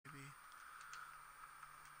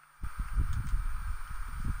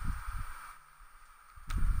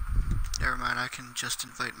never mind, I can just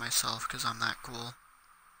invite myself because I'm that cool.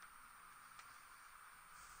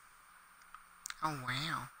 Oh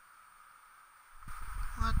wow.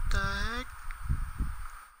 What the heck?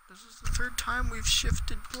 This is the third time we've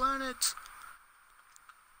shifted planets.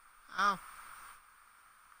 Ow.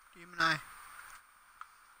 Demon Eye.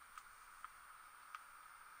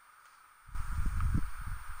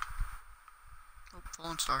 Oh,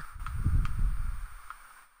 fallen star.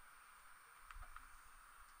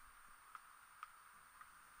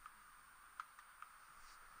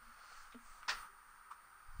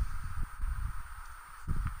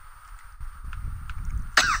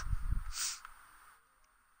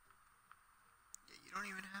 Yeah, you don't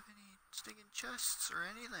even have any stinking chests or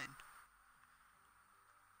anything.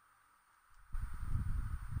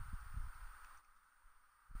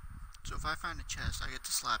 So if I find a chest, I get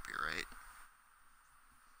to slap you, right?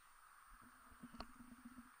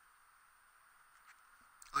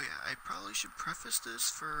 Oh yeah, I probably should preface this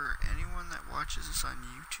for anyone that watches this on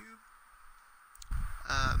YouTube.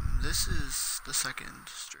 This is the second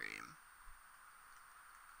stream.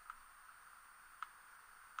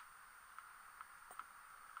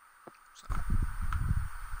 So.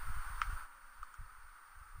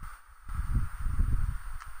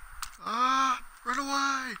 Ah! Run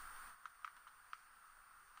away!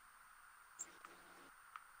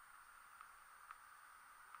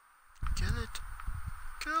 Kill it!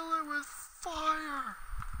 Kill it with fire!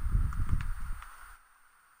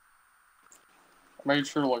 I made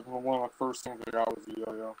sure, like, one of the first things I got was the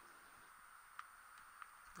yo-yo.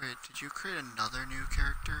 Wait, did you create another new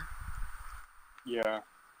character? Yeah.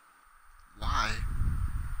 Why?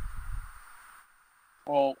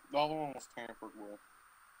 Well, the other one was tampered with.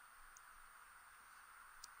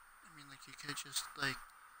 I mean, like, you could just, like,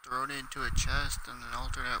 throw it into a chest in an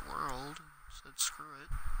alternate world. Said screw it.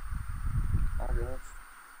 I guess.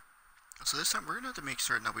 So this time we're gonna have to make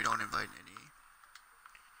certain that we don't invite any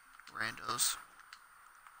randos.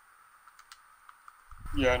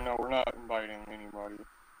 Yeah, no, we're not inviting anybody.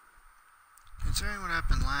 Considering what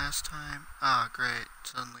happened last time. Ah, great.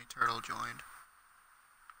 Suddenly Turtle joined.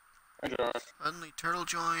 Hey, Josh. Suddenly Turtle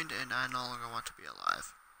joined and I no longer want to be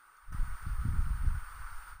alive.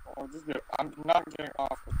 Oh, I'm not getting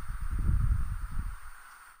off.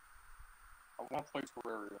 I want to play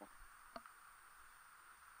Terraria.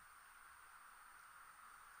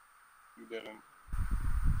 You didn't.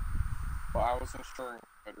 But I was ensuring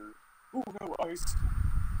better. Ooh, no ice.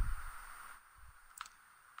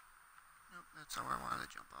 Nope, that's not where I wanted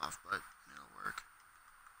to jump off, but it'll work.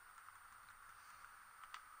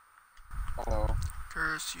 Hello.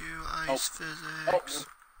 Curse you, ice physics.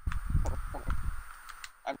 Oh.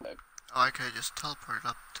 I'm dead. Oh, I could have just teleported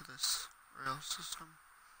up to this rail system.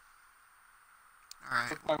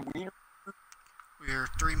 Alright. We are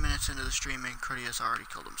 3 minutes into the stream and Cuddy has already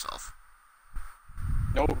killed himself.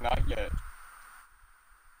 No, not yet.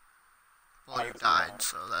 Well, you died,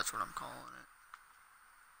 so that's what I'm calling it.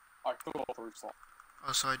 I killed all three slots.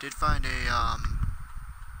 Oh, so I did find a,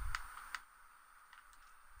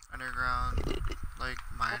 underground, like,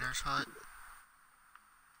 miner's hut.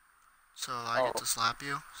 So I get to slap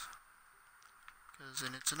you. Because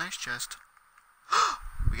then it's a nice chest.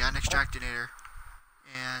 We got an extractinator.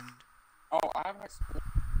 And... Oh, I have an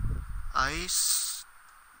Ice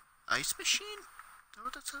machine? Is that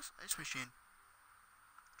what that says? Ice machine.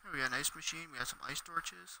 Yeah, we got an ice machine, we got some ice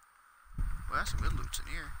torches. We got some good loots in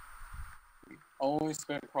here. Only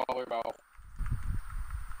spent probably about,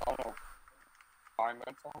 I don't know, 5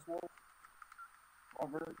 minutes on this world.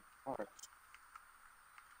 Alright.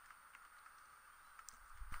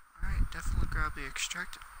 Alright, definitely grab the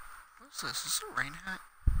extractor. What's this? Is this a rain hat?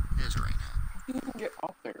 It is a rain hat. How do you even get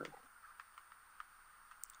up there?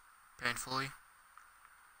 Painfully.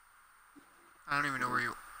 I don't even know where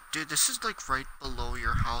you... Dude, this is like right below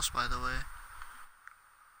your house, by the way.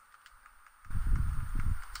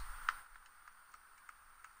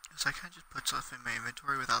 So I kind of just put stuff in my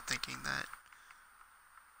inventory without thinking that,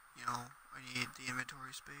 you know, I need the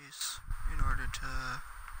inventory space in order to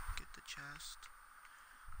get the chest.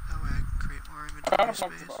 That way I can create more inventory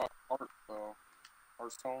space. Art, though.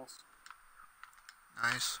 Art stones.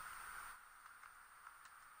 Nice.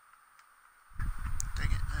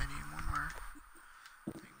 Dang it, I need one more.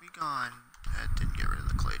 Thing be gone. That didn't get rid of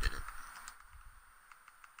the clay, did it?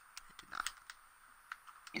 It did not.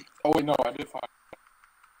 Oh wait, no, I did find.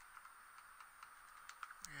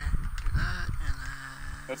 Okay, do that, and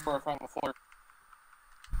then... That's where I found the flare.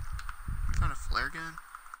 You found a flare gun?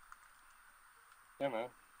 Yeah, man.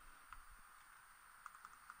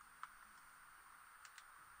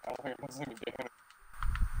 I don't think it does any damage.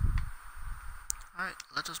 Alright,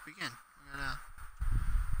 let us begin. We gotta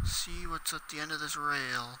see what's at the end of this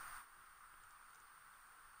rail.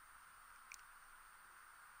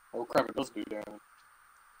 Oh crap, it does do damage.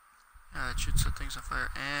 Yeah, it should set things on fire.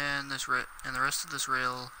 And the rest of this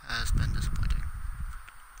rail has been disappointing.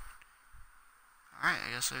 Alright,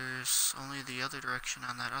 I guess there's only the other direction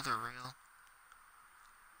on that other rail.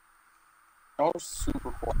 Y'all are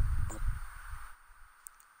super quiet.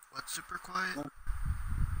 What's super quiet?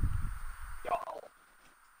 Y'all.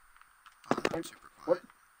 Oh, I'm not super What? quiet.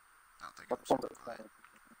 I don't think I'm super quiet.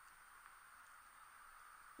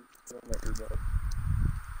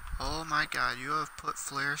 Oh my god, you have put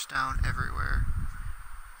flares down everywhere.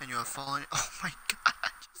 And you have fallen. Oh my god, I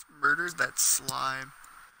just murdered that slime.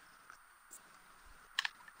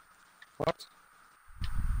 What?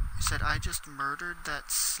 I said I just murdered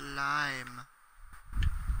that slime.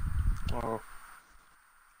 Oh.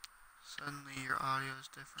 Suddenly your audio is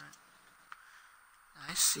different.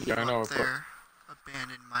 I see Yeah, you I know, up there.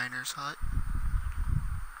 Abandoned miner's hut.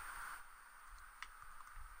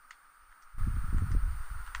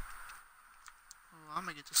 Oh, I'm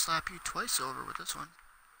gonna get to slap you twice over with this one.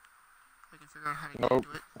 If I can figure out how to get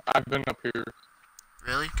into it. I've been up here.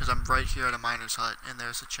 Really? Because I'm right here at a miner's hut, and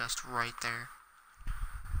there's a chest right there.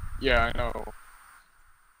 Yeah, I know.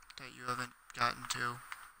 That you haven't gotten to.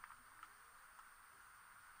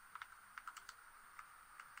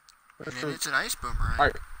 And then it's an ice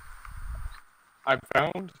boomerang. I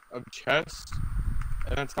found a chest,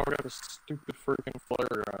 and that's how I got a stupid freaking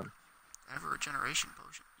flare gun. I have a regeneration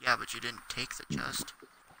potion. Yeah, but you didn't take the chest.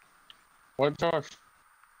 What, Josh?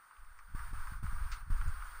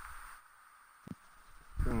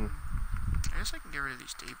 I guess I can get rid of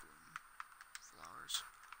these day bloom flowers.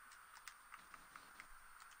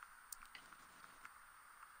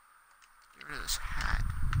 Get rid of this hat.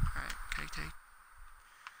 Alright, can I take?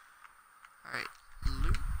 Alright,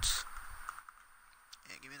 loot.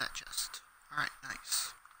 Yeah, give me that chest. Alright,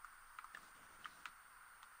 nice.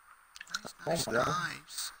 Nice,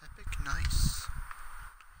 nice. Epic nice.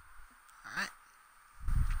 Alright.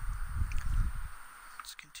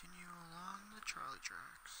 Let's continue along the trolley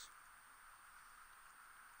tracks.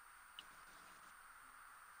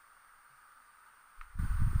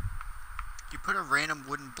 You put a random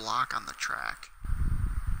wooden block on the track.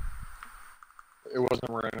 It wasn't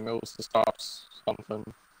random, it was to stop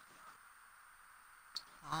something.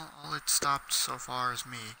 Well, all it stopped so far is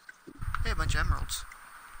me. Hey, a bunch of emeralds.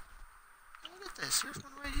 Look at this, here's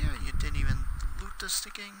one right here, and you didn't even loot the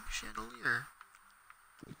sticking chandelier.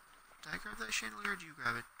 Did I grab that chandelier or did you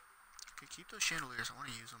grab it? Okay, keep those chandeliers, I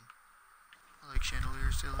want to use them. I like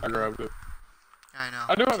chandeliers, they look I grabbed it. Yeah, I know.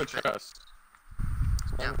 I do have a Keep it. chest.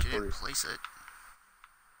 Yeah, but you didn't place it.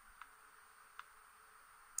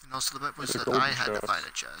 And also the bet was that I had to find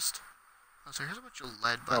a chest. Oh, so here's a bunch of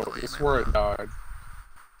lead, by the way. This is where it died.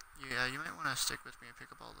 Yeah, you might want to stick with me and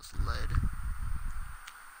pick up all this lead.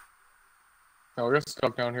 No, we got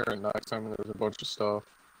stuck down here at night time and there's a bunch of stuff.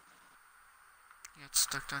 You get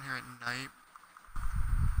stuck down here at night.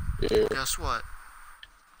 Yeah. Guess what?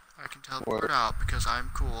 I can teleport out because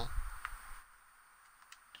I'm cool.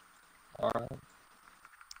 Alright.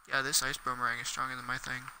 Yeah, this ice boomerang is stronger than my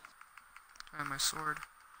thing. And my sword.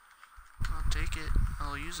 I'll take it.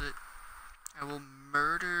 I'll use it. I will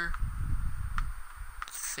murder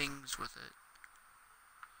things with it.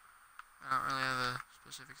 I don't really have a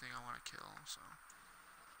specific thing I want to kill, so.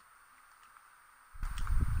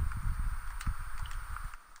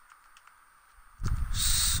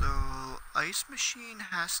 So, Ice Machine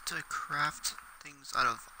has to craft things out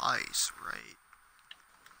of ice, right?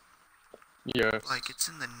 Yes. Like, it's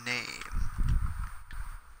in the name.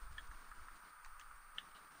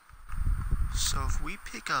 So if we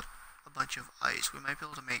pick up a bunch of ice, we might be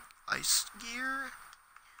able to make ice gear.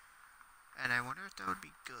 And I wonder if that would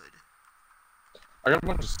be good. I got a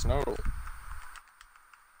bunch of snow.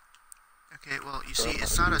 Okay, well, you see,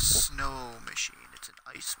 it's not a snow machine, it's an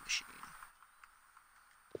ice machine.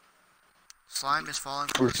 Slime is falling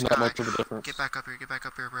from the sky. Not much of a difference. Get back up here,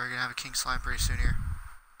 we're gonna have a king slime pretty soon here.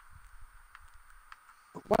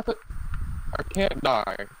 What the? I can't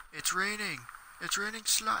die. It's raining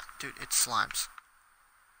slime. Dude, it's slimes.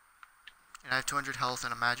 And I have 200 health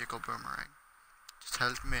and a magical boomerang. Just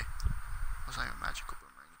help me. Well, it's not even a magical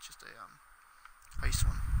boomerang, it's just a ice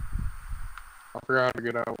one. I forgot how to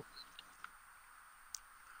get out.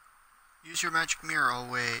 Use your magic mirror. Oh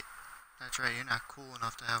wait, that's right, you're not cool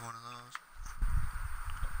enough to have one of those.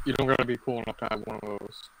 You don't gotta be cool enough to have one of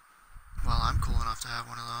those. Well, I'm cool enough to have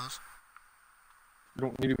one of those. You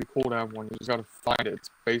don't need to be cool to have one, you just gotta find it. It's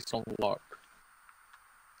based on luck.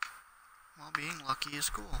 Well, being lucky is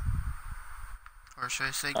cool. Or should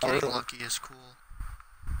I say Oh, getting really? lucky is cool?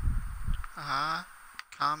 Uh-huh.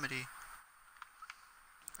 Comedy.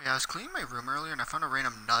 Yeah, I was cleaning my room earlier and I found a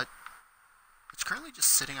random nut. It's currently just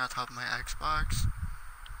sitting on top of my Xbox.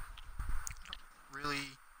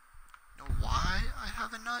 Really know why I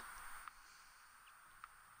have a nut.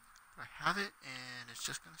 But I have it and it's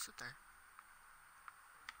just gonna sit there.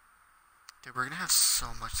 Dude, we're gonna have so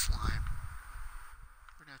much slime.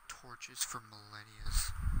 We're gonna have torches for millennia.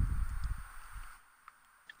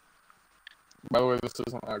 By the way, this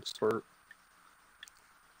isn't expert.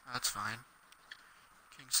 That's fine.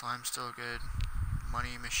 King Slime's still a good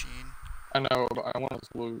money machine. I know, but I want his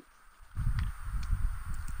loot.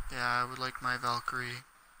 Yeah, I would like my Valkyrie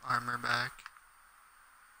armor back.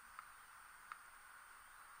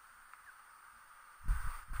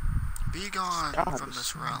 Be gone God, from this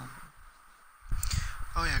slime. realm.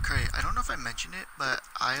 Oh yeah, great. I don't know if I mentioned it, but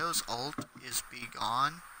Io's ult is Be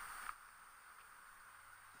Gone.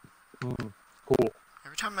 Cool.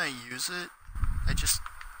 Every time I use it, I just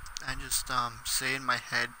say in my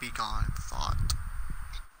head, Be Gone, thought.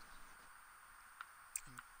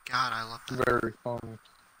 And God, I love that. Very funny.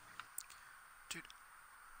 Dude,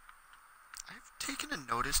 I've taken a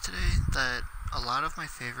notice today that a lot of my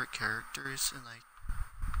favorite characters in like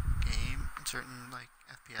in certain like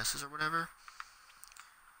FPSs or whatever,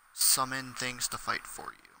 summon things to fight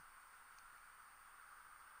for you.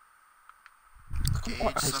 Gage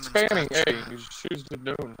He's summons spamming Death A. Trap. He's choosing to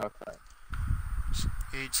do nothing.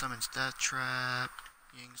 Gage summons Death Trap.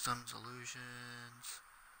 Ying summons Illusions.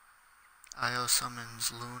 Io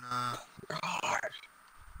summons Luna. God.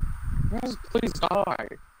 Guys, please die.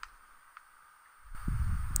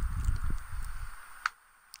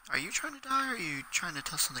 Are you trying to die or are you trying to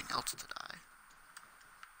tell something else to die?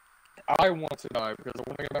 I want to die because I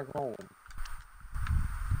want to get back home.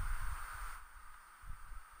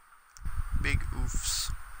 Big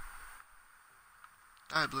oofs.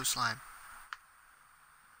 Die, blue slime.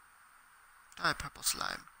 Die, purple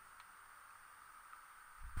slime.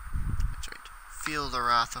 That's right. Feel the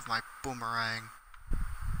wrath of my boomerang.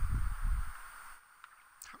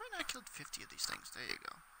 How have I not killed 50 of these things? There you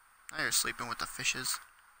go. Now you're sleeping with the fishes.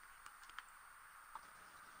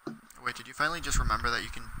 Wait, did you finally just remember that you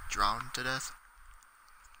can drown to death?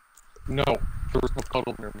 No, there was no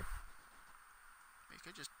puddle near me. You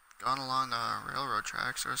could just gone along the railroad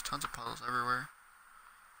tracks. There's tons of puddles everywhere.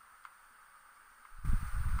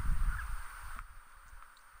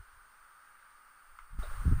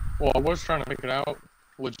 Well, I was trying to make it out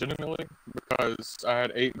legitimately because I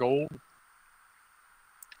had 8 gold.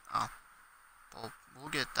 Oh. Well, we'll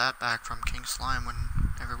get that back from King Slime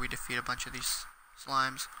whenever we defeat a bunch of these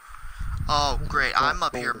slimes. Oh, great. I'm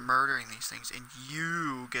up here murdering these things, and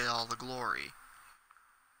you get all the glory.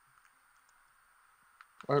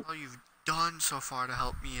 What? All you've done so far to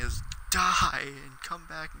help me is die and come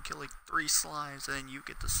back and kill like 3 slimes, and then you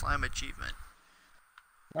get the slime achievement.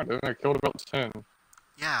 I didn't. I killed about 10.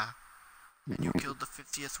 Yeah. And you killed the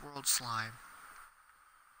 50th world slime.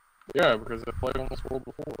 Yeah, because I played on this world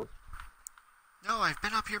before. No, I've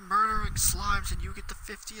been up here murdering slimes, and you get the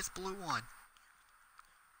 50th blue one.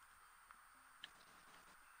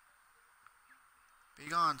 Be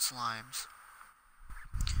gone, slimes.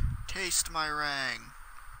 Taste my rang.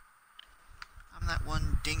 I'm that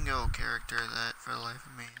one dingo character that, for the life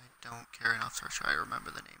of me, I don't care enough to try to remember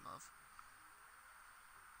the name of.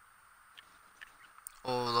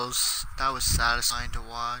 Oh, that was satisfying to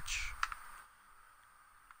watch.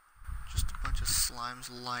 Just a bunch of slimes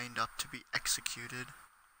lined up to be executed.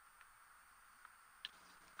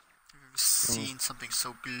 Have you ever seen something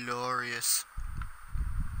so glorious?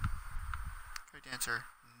 Great answer.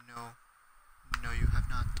 No. No, you have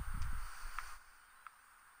not.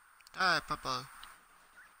 Die, Papa.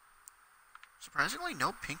 Surprisingly,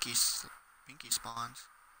 no pinky spawns.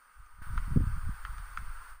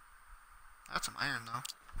 That's some iron, though.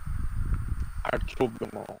 I killed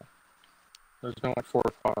them all. There's been like 4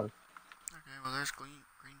 or 5. Okay, well, there's green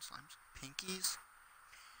slimes. Pinkies?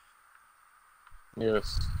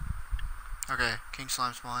 Yes. Okay, king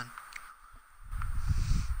slime spawn.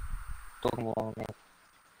 Took them long enough.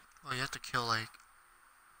 Well, you have to kill, like,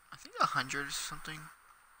 I think 100 or something.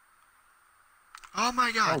 Oh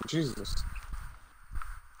my god! Oh, Jesus.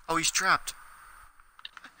 Oh, he's trapped.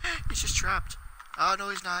 He's just trapped. Oh, no,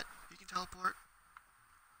 he's not. He can teleport.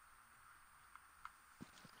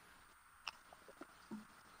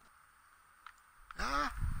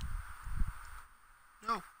 Ah!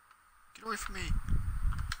 No! Get away from me!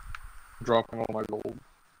 Dropping all my gold.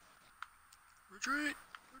 Retreat!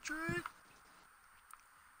 Retreat!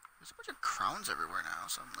 There's a bunch of crowns everywhere now,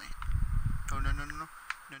 suddenly. Oh, no, no, no, no.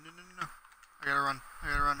 No, no, no, no, no. I gotta run.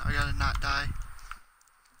 I gotta not die.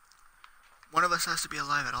 One of us has to be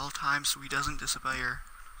alive at all times so he doesn't disappear.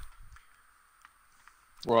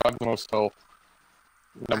 Well, I have the most health.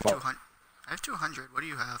 I have 200. I have 200. What do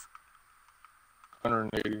you have?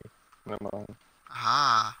 180. Never mind.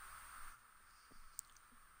 Aha.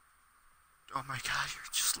 Oh my god,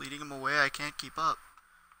 you're just leading him away. I can't keep up.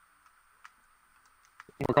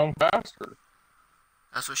 We'll come faster.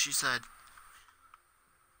 That's what she said.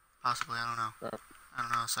 Possibly, I don't know. Yeah. I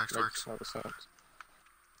don't know how sex works. Makes no sense.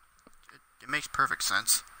 It makes perfect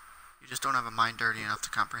sense. You just don't have a mind dirty enough to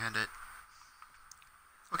comprehend it.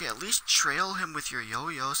 Okay, at least trail him with your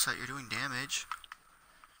yo-yo so that you're doing damage.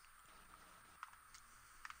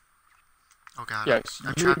 Oh god, yes,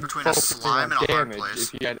 I'm trapped between a slime and a hard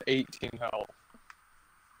place. If he had 18 health.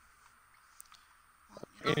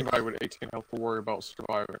 Well, anybody with 18 health will worry about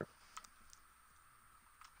surviving.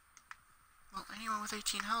 Well, anyone with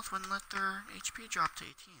 18 health wouldn't let their HP drop to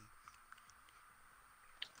 18.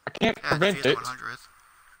 I can't prevent it. 100th.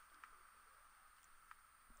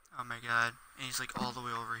 Oh my god. And he's like all the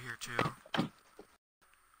way over here too.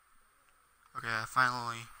 Okay, I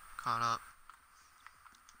finally caught up.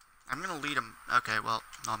 I'm gonna lead him. Okay, well,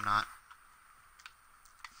 no I'm not.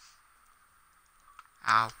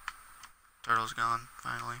 Ow. Turtle's gone,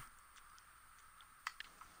 finally.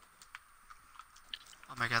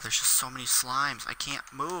 Oh my god, there's just so many slimes. I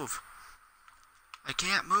can't move. I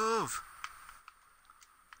can't move.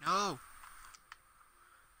 No.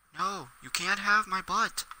 No, you can't have my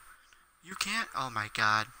butt. You can't. Oh my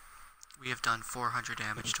god. We have done 400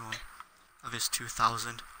 damage to him of his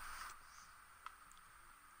 2,000.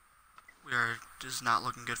 We are just not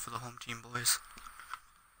looking good for the home team, boys.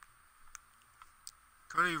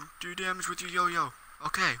 Cody, do damage with your yo-yo.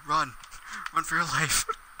 Okay, run. Run for your life.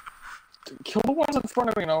 Kill the ones in front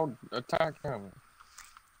of me and I'll attack him.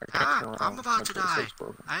 I'm about to die.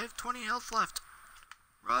 I have 20 health left.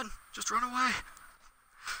 Run. Just run away.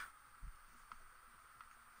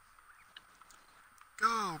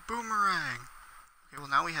 Go, boomerang. Okay, well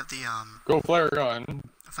now we have the, Go flare gun.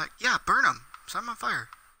 effect. Yeah, burn him. Set him on fire.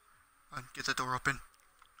 Run, get the door open.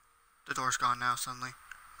 The door's gone now, suddenly.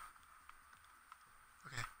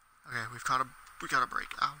 Okay, we got a break.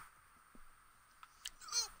 Ow.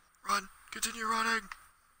 Run, continue running.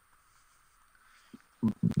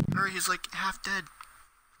 Hurry, he's like half dead.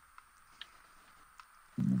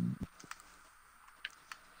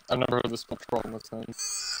 I've never heard this much problem with him.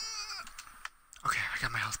 Okay, I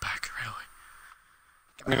got my health back right away.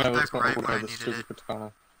 Get I my mean, health back right when I the needed it.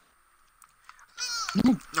 katana.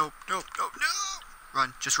 No.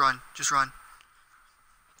 Run, just run.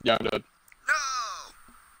 Yeah, I'm dead. No!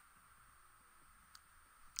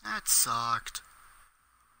 That sucked.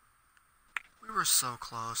 We were so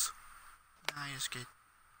close. Now you just get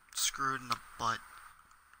screwed in the butt.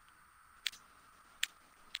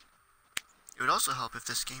 It would also help if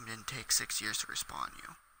this game didn't take 6 years to respawn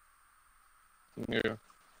you. Yeah.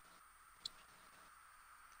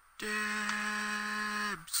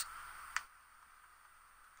 Dibs!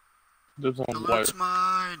 Dibs on The white. loot's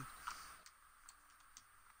mine!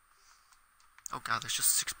 Oh god, there's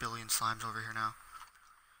just 6 billion slimes over here now.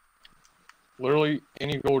 Literally,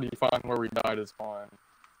 any gold you find where we died is fine.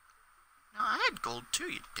 No, I had gold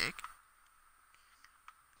too, you dick.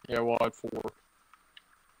 Yeah, well, I had 4.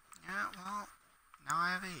 Yeah, well, now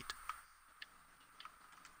I have 8.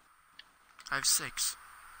 I have 6.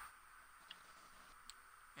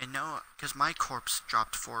 And no, because my corpse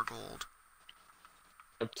dropped 4 gold.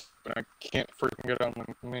 But I can't freaking get on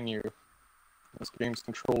the menu. This game's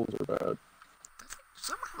controls are bad. Does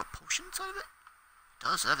that one have a potion inside of it? It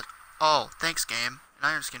does have it. Oh, thanks, game. An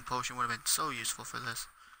iron skin potion would have been so useful for this.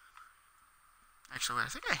 Actually, wait, I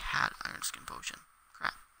think I had iron skin potion.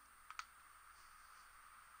 Crap.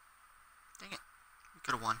 Dang it. We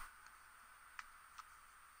could have won.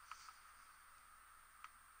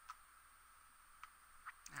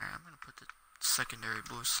 Alright, I'm gonna put the secondary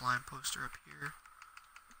blue slime poster up here.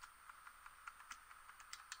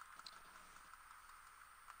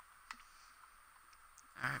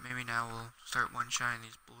 Alright, maybe now we'll start one-shotting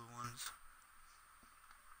these blue ones.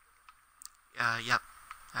 Yep.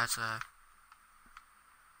 That's a...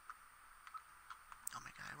 Oh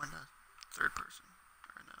my god, I went to third person.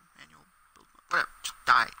 Or in the manual build mode. Whatever, just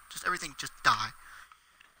die. Just everything, just die.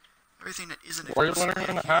 Everything that isn't... Why are you letting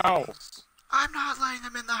them in the house? I'm not letting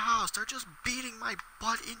them in the house. They're just beating my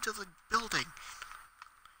butt into the building.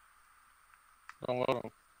 Don't let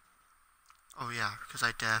them. Oh yeah, because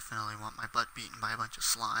I definitely want my butt beaten by a bunch of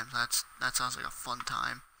slimes. That sounds like a fun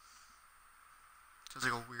time. Sounds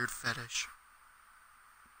like a weird fetish.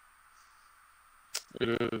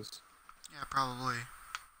 It is. Yeah, probably.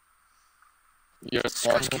 Yes,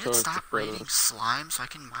 I'm Scratch, can it into stop raining it. slime so I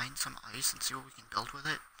can mine some ice and see what we can build with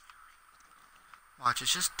it? Watch,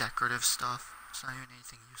 it's just decorative stuff. It's not even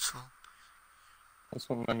anything useful. That's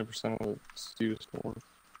what 90% of it's used for.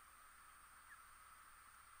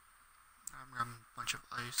 I'm grabbing a bunch of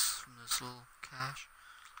ice from this little cache.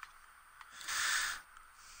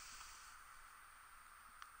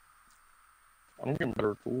 I'm getting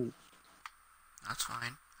better tools. That's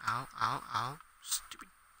fine. Ow, ow, ow. Stupid.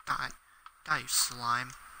 Die. Die, you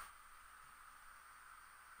slime.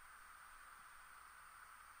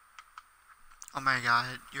 Oh my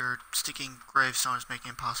god, your sticking gravestone is making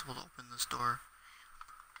it impossible to open this door.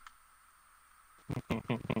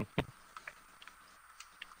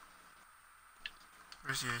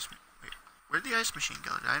 Where's the ice machine? Wait, where'd the ice machine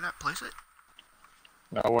go? Did I not place it?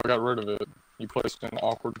 No, I got rid of it. You placed it in an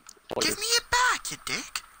awkward place. Give me it back, you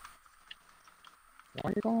dick! Why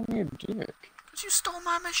are you calling me a dick? Because you stole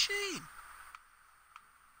my machine!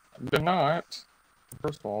 I did not.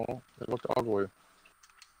 First of all, it looked ugly.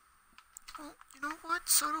 Well, you know what?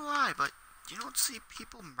 So do I, but you don't see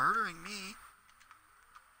people murdering me.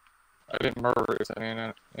 I didn't murder it. It's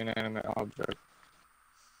an inanimate object.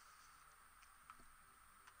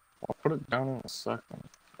 I'll put it down in a second.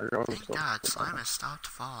 Thank God, slime has stopped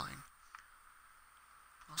falling.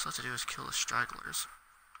 All I have to do is kill the stragglers.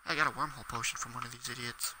 I got a wormhole potion from one of these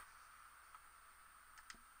idiots.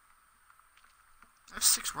 I have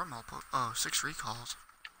 6 wormhole oh, 6 recalls.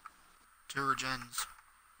 2 regens.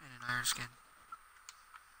 And an iron skin.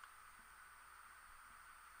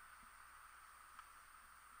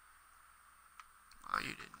 Oh, you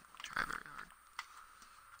didn't try very hard.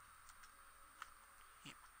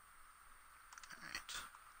 Yep. Alright.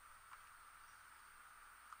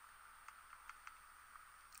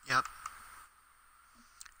 Yep.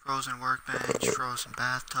 Frozen workbench, frozen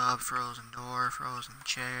bathtub, frozen door, frozen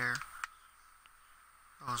chair,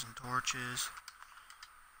 frozen torches.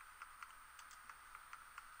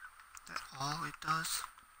 Is that all it does?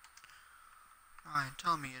 Ryan,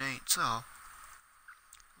 tell me it ain't so.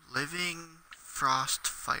 Living frost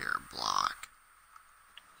fire block.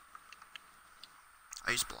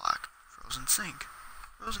 Ice block. Frozen sink.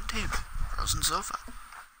 Frozen table. Frozen sofa.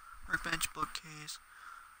 Workbench bookcase.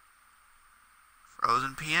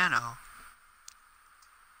 Frozen piano.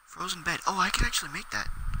 Frozen bed. Oh, I can actually make that.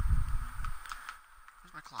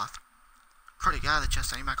 Where's my cloth? Cruddy, get out of the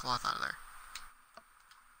chest. I need my cloth out of there.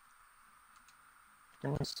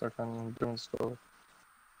 Give me a second, I'm doing stuff.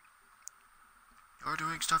 Your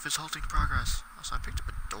doing stuff is halting progress. Also, I picked up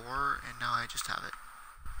a door, and now I just have it.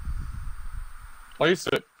 Place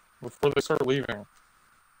it before they start leaving. Well,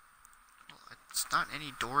 it's not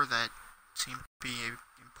any door that seemed to be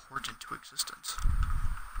important to existence.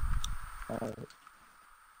 Alright.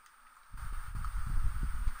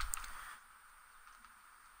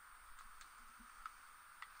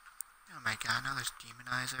 Oh my god, now there's demon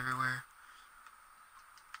eyes everywhere.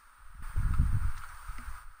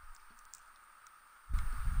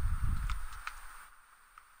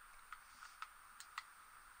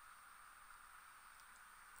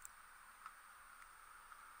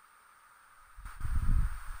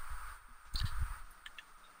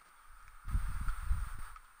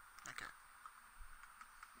 Okay.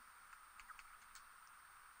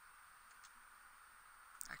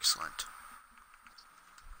 Excellent.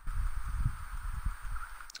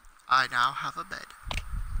 I now have a bed.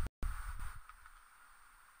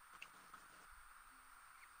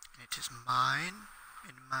 It is mine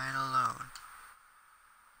and mine alone.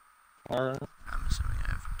 Alright. I'm assuming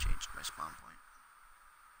I've changed my spawn point.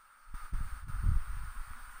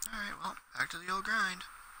 Alright, well, back to the old grind.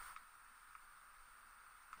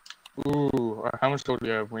 Ooh, how much gold do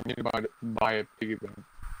you have? We need to buy a piggy bank.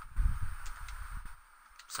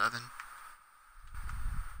 7.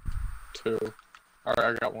 2. Alright,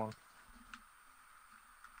 I got 1.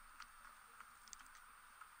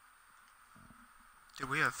 Dude,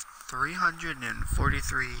 we have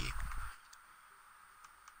 343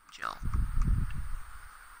 gel.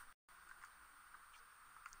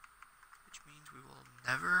 Which means we will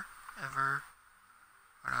never, ever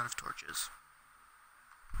run out of torches.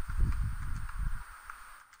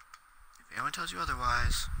 If anyone tells you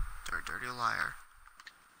otherwise, they're a dirty liar.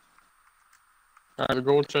 Alright, the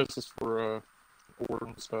gold chest is for, ore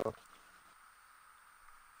and stuff.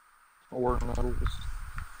 Ore and metals.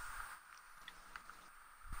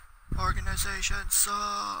 Organization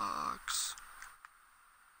sucks.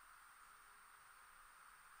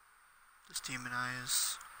 This demon eye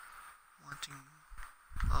is wanting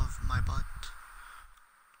of my butt.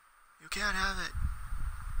 You can't have it.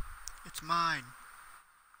 It's mine.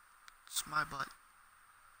 It's my butt.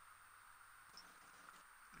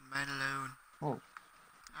 Mine alone. Oh.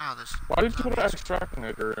 Ah, this. Why did you put an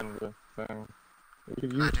extractinator in the thing? You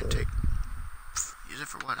could use I didn't it. take. Use it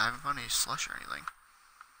for what? I haven't found any slush or anything.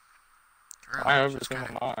 I have everything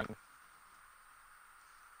on mine.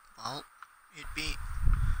 Well,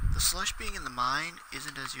 the slush being in the mine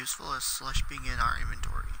isn't as useful as slush being in our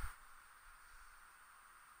inventory.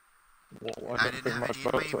 Well, I didn't have any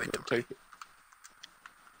in my inventory. Take it.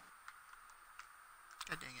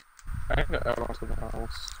 God dang it. I need to add onto the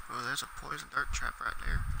house. Oh, there's a poison dart trap right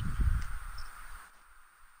there.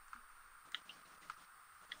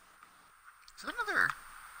 Is that another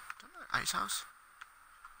ice house?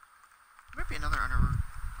 There might be another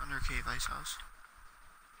under cave ice house.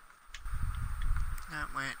 No,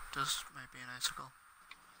 wait, this might be an icicle.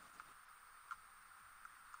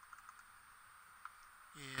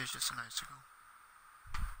 Yeah, it's just an icicle.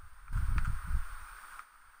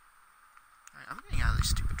 Alright, I'm getting out of these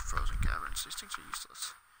stupid frozen caverns. These things are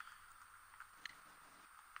useless.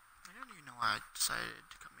 I don't even know why I decided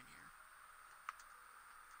to come in here.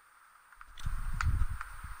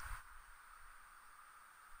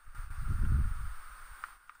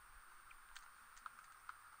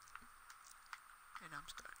 And I'm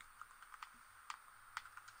stuck.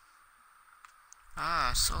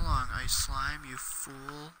 Ah, so long, ice slime, you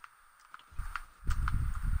fool.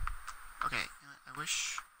 Okay, I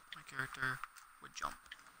wish my character would jump.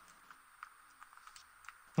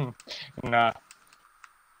 Nah.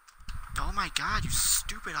 Oh my god, you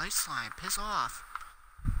stupid ice slime. Piss off.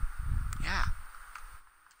 Yeah.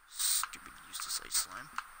 Stupid useless ice slime.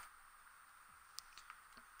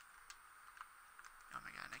 Oh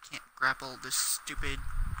my god, I can't grapple this stupid...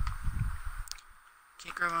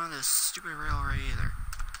 Can't grab on this stupid railway either.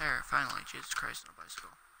 There, finally. Jesus Christ, no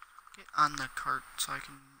bicycle. Get on the cart so I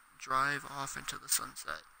can drive off into the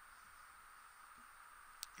sunset.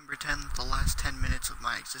 And pretend the last 10 minutes of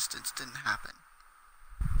my existence didn't happen.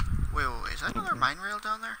 Wait, is that another mine rail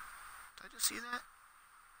down there? Did I just see that?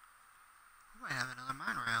 We might have another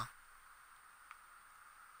mine rail.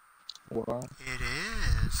 What? It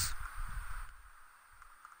is.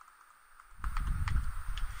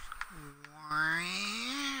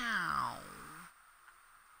 Wow.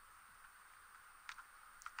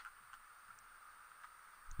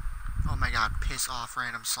 Oh my god, piss off,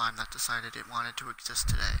 random slime that decided it wanted to exist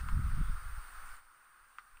today.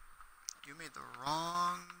 You made the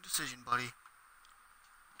wrong decision, buddy.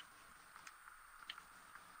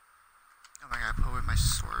 Oh my god, I put away my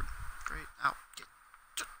sword. Great. Ow.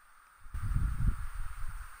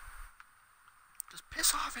 Just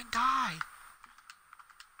piss off and die.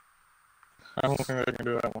 I don't think they can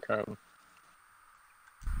do that one, Captain.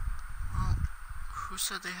 Well, who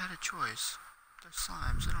said they had a choice? They're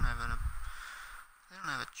slimes. They don't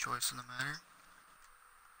have a choice in the matter.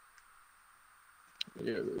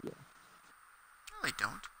 Yeah, they do. No, they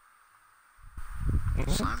don't.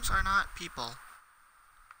 Slimes are not people.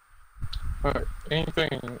 But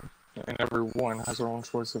anything and everyone has their own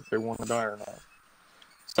choice if they want to die or not.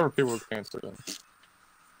 Except for people with cancer, then.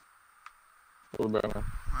 A little better.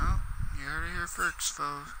 Well, you heard it here first,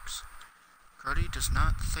 folks. Cruddy does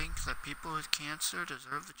not think that people with cancer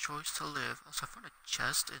deserve the choice to live. Also, I found a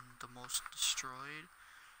chest in the most destroyed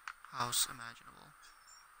house imaginable.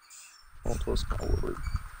 Don't twist my word.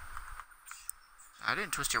 I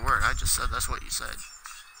didn't twist your word. I just said that's what you said.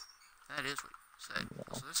 That is what you said. No.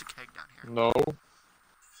 So there's a keg down here. No.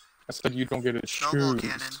 I said you don't get to Snowball choose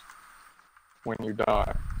cannon. when you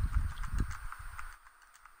die.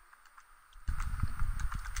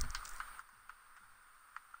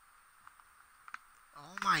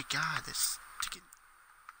 Oh my god, this ticket.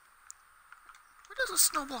 Where does a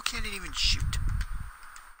snowball cannon even shoot?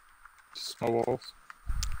 Snowballs.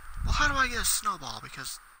 Well, how do I get a snowball?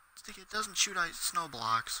 Because it doesn't shoot snow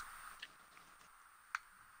blocks.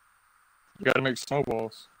 You gotta make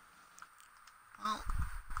snowballs. Well,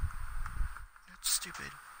 that's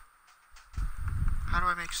stupid. How do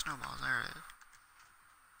I make snowballs? There it is.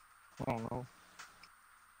 I don't know.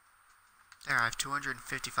 There, I have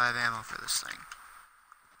 255 ammo for this thing.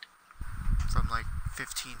 From like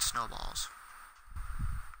 15 snowballs.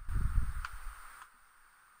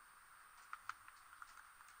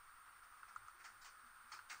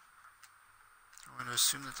 I'm going to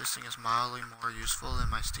assume that this thing is mildly more useful than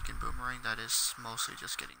my sticking boomerang that is mostly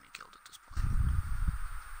just getting me killed at this point.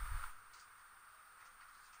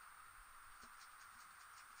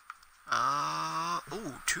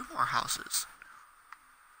 Oh, 2 more houses.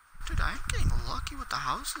 Dude, I'm getting lucky with the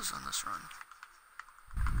houses on this run.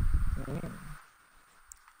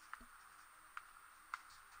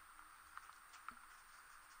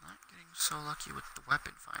 Not getting So lucky with the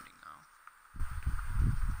weapon finding though.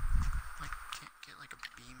 I can't get like a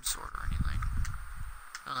beam sword or anything.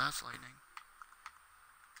 Oh, that's lightning.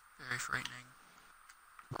 Very frightening.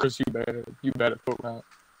 Chris, you bad at footmat.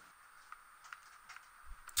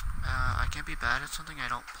 I can't be bad at something I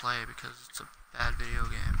don't play because it's a bad video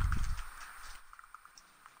game.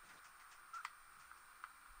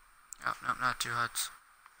 Oh, no, not two huts.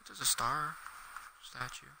 There's a star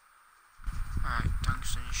statue. Alright,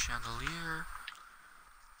 tungsten chandelier.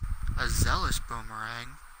 A zealous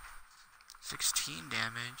boomerang. 16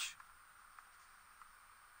 damage.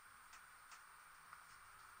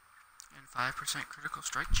 And 5% critical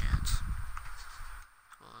strike chance.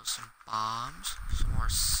 As well as some bombs, some more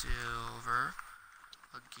silver,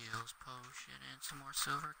 a Gil's potion, and some more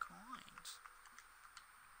silver coins.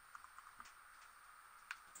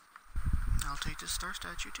 I'll take this star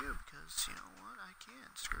statue too, because you know what? I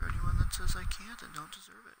can. Screw anyone that says I can't and don't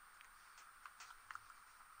deserve it.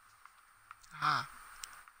 Ah.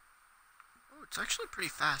 Oh, it's actually pretty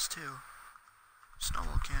fast too.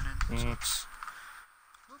 Snowball cannon. So it's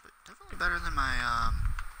a little bit, definitely better than my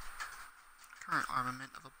current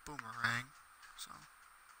armament of a boomerang. So.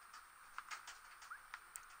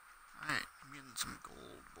 Alright, I'm getting some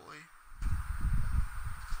gold, boy.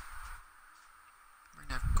 We're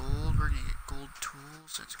gonna have gold, we're gonna get gold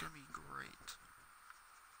tools, it's gonna be great.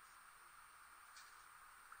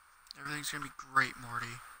 Everything's gonna be great,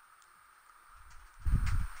 Morty.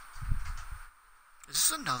 Is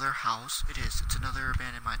this another house? It is, it's another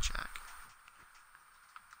abandoned mine shack.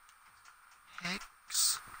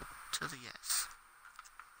 Hex to the yes.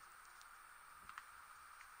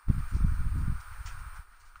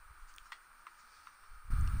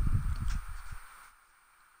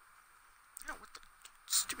 Yeah, what the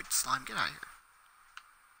stupid slime, get out of here.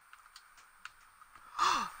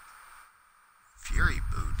 Fury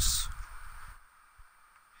boots.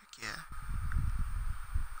 Heck yeah.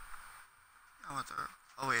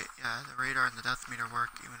 Oh wait, yeah, the radar and the death meter work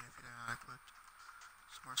even if they're not equipped.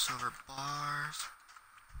 Some more silver bars.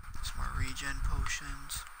 Some more regen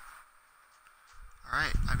potions.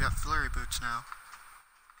 Alright, I've got flurry boots now.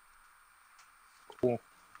 Cool.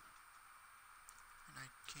 And I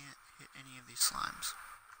can't hit any of these slimes.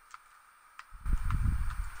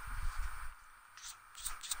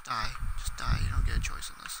 Just die. Just die. You don't get a choice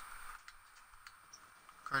in this.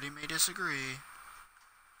 Cardi may disagree,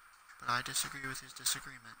 but I disagree with his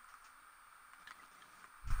disagreement.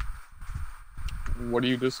 What do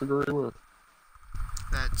you disagree with?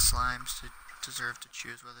 That slimes deserve to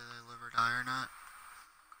choose whether they live or die or not.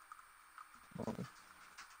 Oh.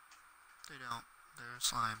 They don't. They're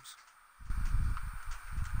slimes.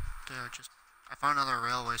 They're just... I found another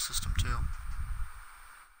railway system too.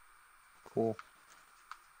 Cool.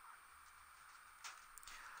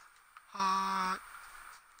 Hot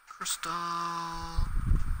crystal.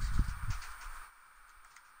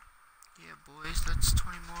 Yeah, boys, that's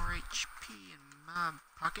 20 more HP in my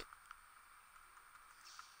pocket.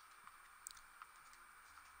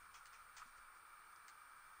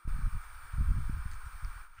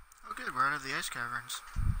 Oh good, we're out of the ice caverns.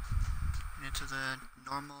 And into the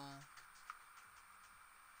normal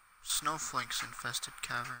snowflakes infested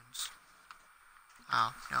caverns.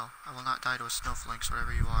 Ow, no, I will not die to a snowflakes,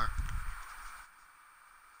 whatever you are.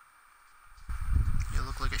 You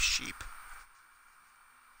look like a sheep.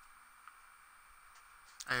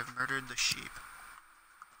 I have murdered the sheep.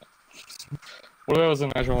 What if I was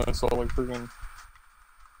imagining when I saw like freaking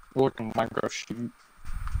looking Minecraft sheep?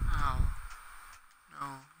 Ow. No,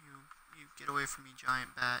 you get away from me,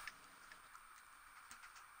 giant bat.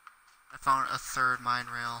 I found a third mine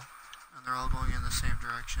rail, and they're all going in the same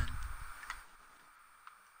direction.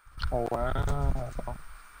 Oh wow.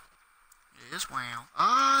 It is wow.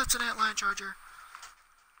 Ah, it's an antlion charger.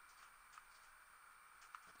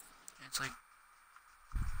 And it's like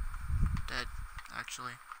dead,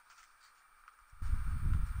 actually.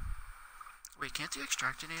 Wait, can't the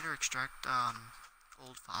extractinator extract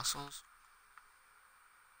old fossils?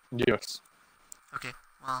 Yes. Okay,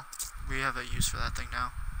 well, we have a use for that thing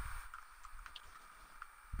now.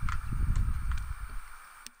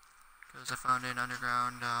 Because I found an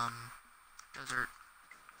underground desert.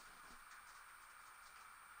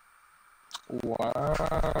 Wow.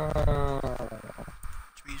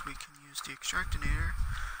 Which means we can use the extractinator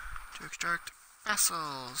to extract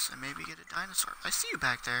fossils and maybe get a dinosaur. I see you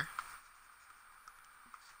back there.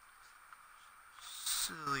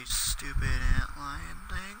 Silly, stupid antlion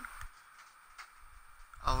thing.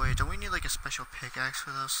 Oh wait, don't we need like a special pickaxe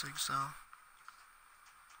for those things though?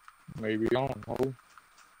 Maybe, I don't know.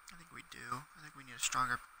 I think we do. I think we need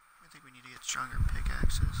to get stronger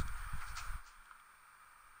pickaxes.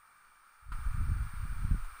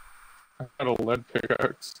 I had a lead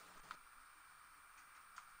pickaxe.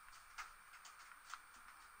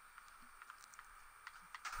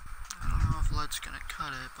 I don't know if lead's gonna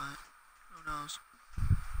cut it, but who knows.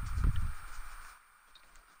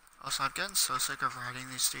 Also, I've gotten so sick of riding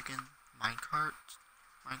these stinking minecart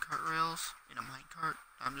rails in a minecart.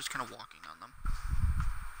 I'm just kind of walking on them.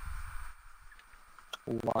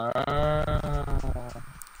 Wow.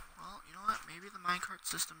 Well, you know what? Maybe the minecart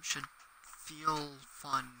system should feel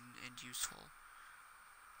fun and useful.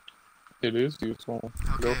 It is useful.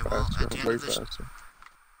 Okay, Go well, faster, at the end way of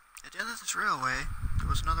this railway, there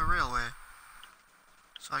was another railway.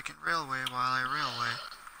 So I can railway while I railway.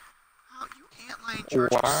 Oh, you antlion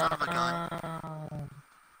George, you son of a gun.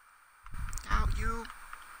 Ow, you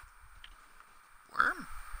worm?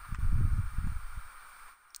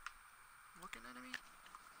 Looking at me?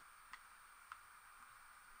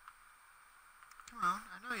 Come on,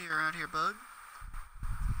 I know you're around here, bug.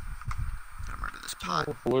 Gotta murder this pot.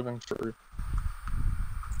 Oh, living tree.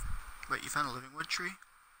 Wait, you found a living wood tree?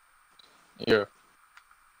 Yeah.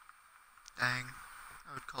 Dang.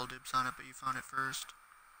 I would call dibs on it, but you found it first.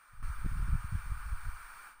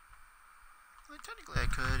 Well, technically I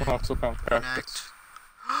could. I also found cactus. Connect.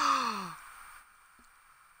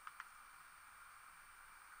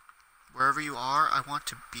 Wherever you are, I want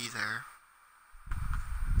to be there.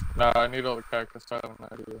 Nah, I need all the cactus. I have an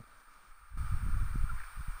idea.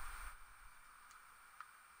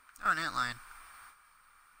 Oh, an antlion.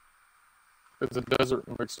 It's a desert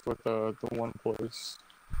mixed with the one place.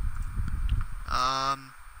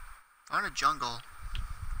 Found a jungle.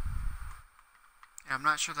 Yeah, I'm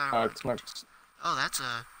not sure that I It's mixed. Oh, that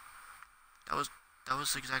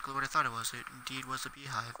was exactly what I thought it was. It indeed was a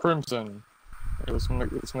beehive. Crimson. It's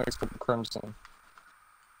mixed with crimson.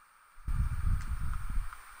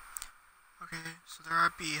 Okay, so there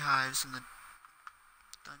are beehives in the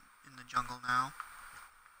jungle now.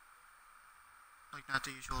 Like, not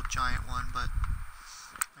the usual giant one, but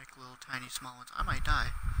like little tiny small ones. I might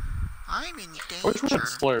die. I'm in danger. Which one's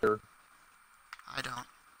Slayer? I don't.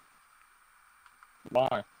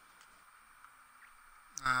 Why?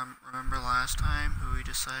 Remember last time who we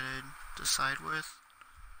decided to side with?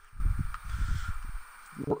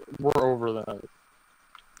 We're over that.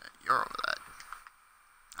 You're over that.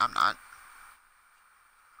 I'm not.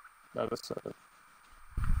 That is said.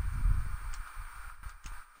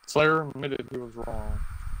 Slayer admitted he was wrong.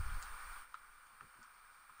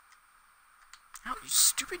 Oh, you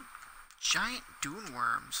stupid giant dune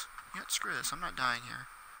worms. Yeah, screw this. I'm not dying here.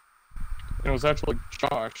 It was actually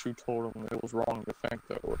Josh who told him it was wrong to think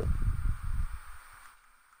that way.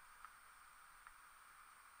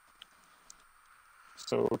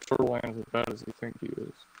 So Turtleland's as bad as you think he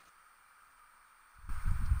is.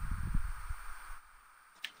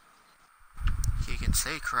 He can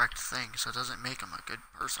say correct things, so it doesn't make him a good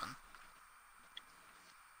person.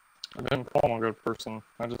 I didn't call him a good person.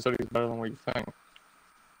 I just said he's better than what you think.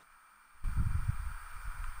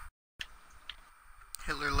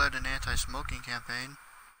 Hitler led an anti-smoking campaign.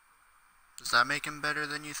 Does that make him better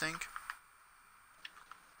than you think?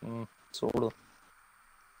 Sorta.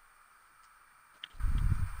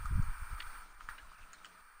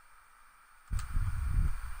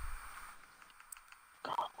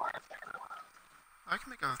 God, why are they everywhere? I can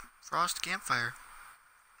make a frost campfire.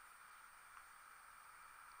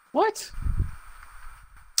 What?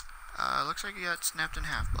 Looks like you got snapped in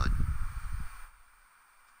half, bud.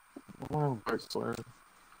 Slayer.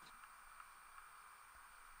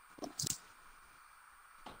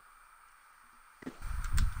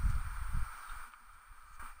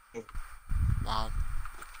 Wow.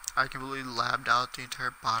 I completely labbed out the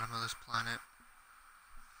entire bottom of this planet.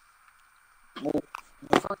 Well,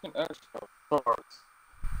 the fucking extra sucks.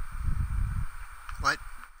 What?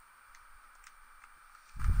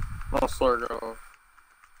 No, Slayer, go.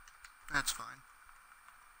 That's fine.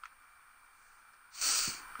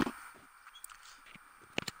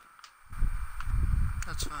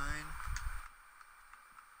 That's fine.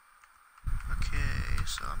 Okay,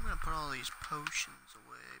 so I'm gonna put all these potions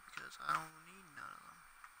away because I don't need none of them.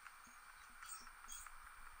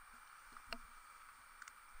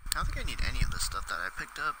 I don't think I need any of the stuff that I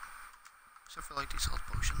picked up, except for like these health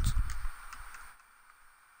potions.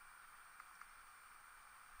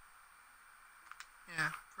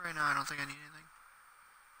 Yeah, for right now I don't think I need anything.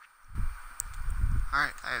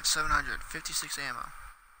 Alright, I have 756 ammo.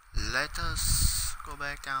 Let us go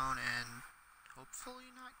back down and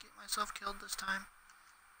hopefully not get myself killed this time.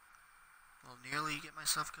 Well, nearly get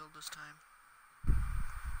myself killed this time.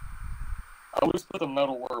 I always put the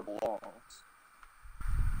metal where it belongs.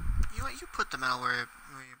 You know what? You put the metal where it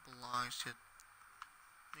belongs to.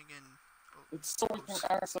 Again, Oh, It's so we can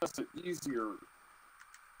access it easier.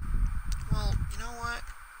 well, you know what?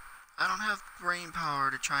 I don't have brain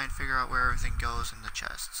power to try and figure out where everything goes in the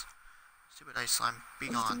chests. Stupid ice slime, be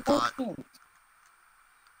gone, thought.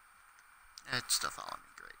 It's still following me,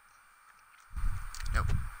 great.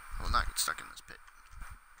 Nope, I will not get stuck in this pit.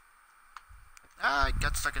 Ah, I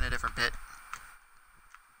got stuck in a different pit.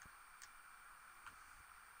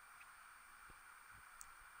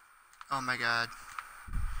 Oh my god.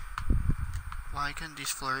 Why couldn't these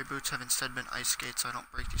flurry boots have instead been ice skates so I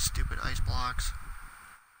don't break these stupid ice blocks?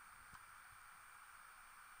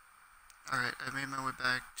 Alright, I made my way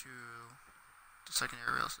back to the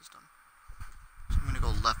secondary rail system. So I'm gonna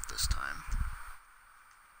go left this time.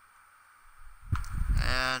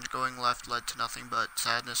 And going left led to nothing but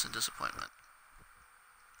sadness and disappointment.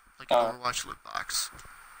 Like an Overwatch loot box.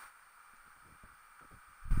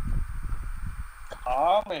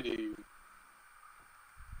 Comedy.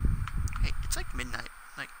 Hey, it's like midnight.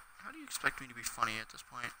 Like, how do you expect me to be funny at this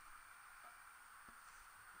point?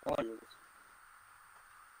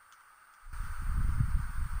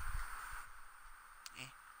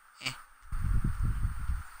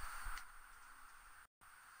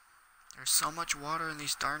 There's so much water in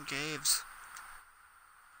these darn caves.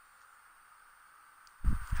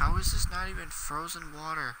 How is this not even frozen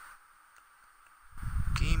water?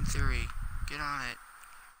 Game theory. Get on it.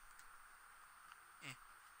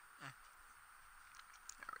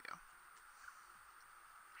 There we go.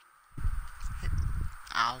 Hit.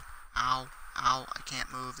 Ow. Ow. Ow. I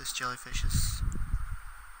can't move. This jellyfish is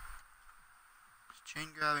chain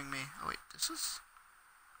grabbing me. Oh wait, this is...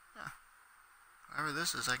 Yeah. Whatever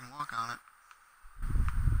this is, I can walk on it.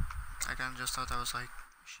 I kinda just thought that was like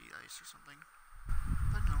sheet ice or something.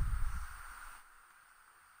 But no.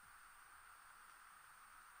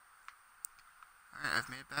 Alright, I've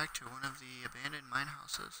made it back to one of the abandoned mine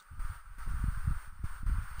houses.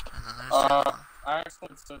 And then there's the other one. I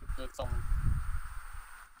actually did some...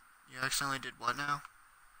 You accidentally did what now?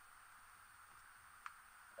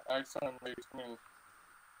 I accidentally made too many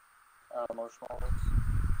marshmallows.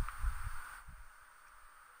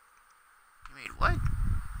 You made what?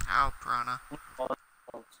 Ow, piranha. Marshmallows.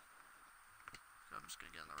 So I'm just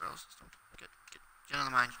gonna get in the rail system. Get on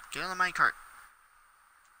the mine. Get on the mine cart.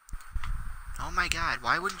 Oh my god,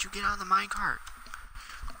 why wouldn't you get on the mine cart?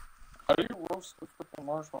 How do you roast the freaking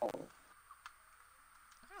marshmallow?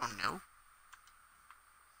 I don't know.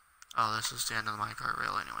 Oh, this is the end of the minecart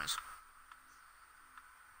rail anyways.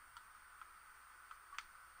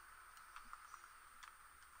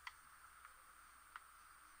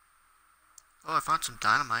 Oh, I found some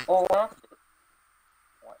dynamite. Oh, what?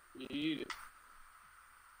 Eat it.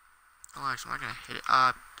 Oh, actually, I'm not gonna hit it.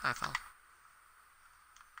 I fell.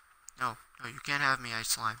 No, you can't have me, ice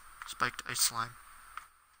slime. Spiked ice slime.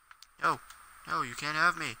 No, you can't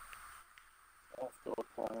have me.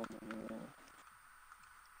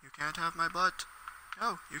 You can't have my butt.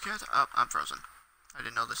 No, you can't. Oh, I'm frozen. I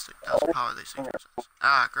didn't know this thing. That was how these things are.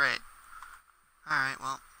 Ah, great. Alright,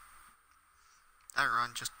 well. That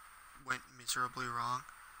run just went miserably wrong.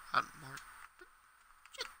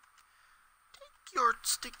 Take your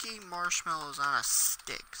sticky marshmallows on a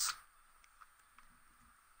sticks.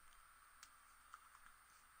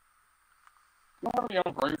 You don't want to be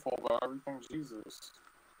ungrateful about everything, Jesus.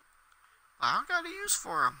 I don't got a use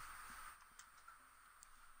for them.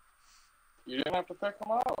 You didn't have to pick them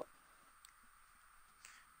up.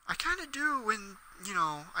 I kind of do when,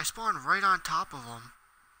 I spawn right on top of them.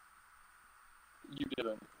 You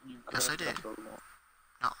didn't. Yes, I did. No,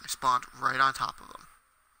 I spawned right on top of them.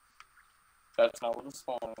 That's not what a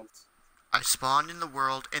spawn is. I spawned in the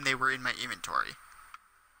world, and they were in my inventory.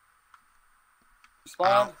 You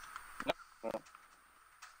spawned? No.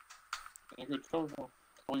 You could chose them.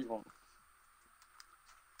 Leave them.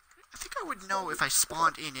 I think I would know if I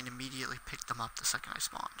spawned in and immediately picked them up the second I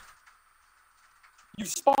spawned. You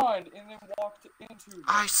spawned and then walked into them.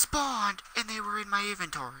 I spawned, and they were in my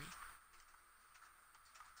inventory.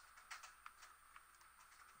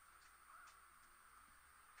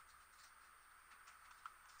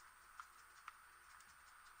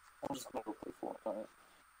 I'm just gonna go play Fortnite.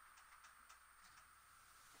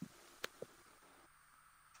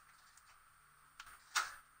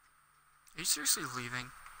 Are you seriously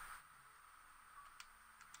leaving?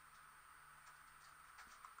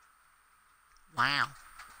 Wow.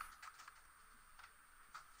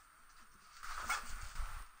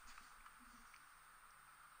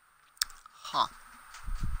 Huh.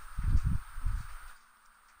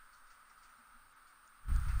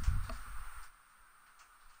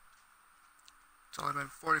 It's only been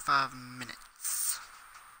 45 minutes.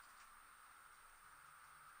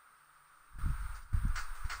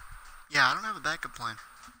 Yeah, I don't have a backup plan.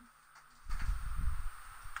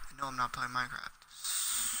 I know I'm not playing Minecraft.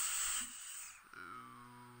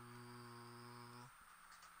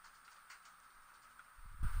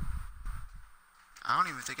 I don't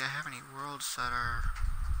even think I have any worlds that are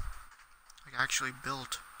like actually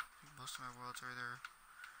built. I think most of my worlds are either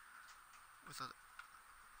with a...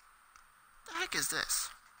 The heck is this?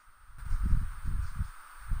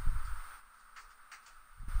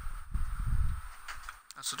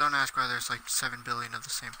 So don't ask why there's like 7 billion of the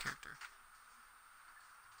same character.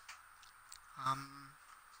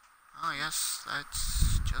 Oh yes,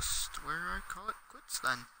 that's just where I call it quits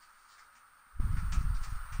then.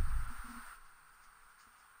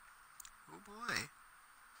 Oh boy.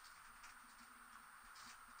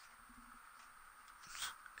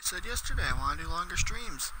 I said yesterday I want to do longer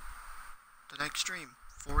streams. The next stream,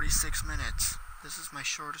 46 minutes. This is my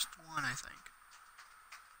shortest one, I think.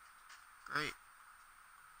 Great.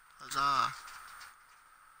 Huzzah.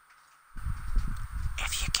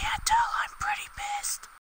 If you can't tell, I'm pretty pissed.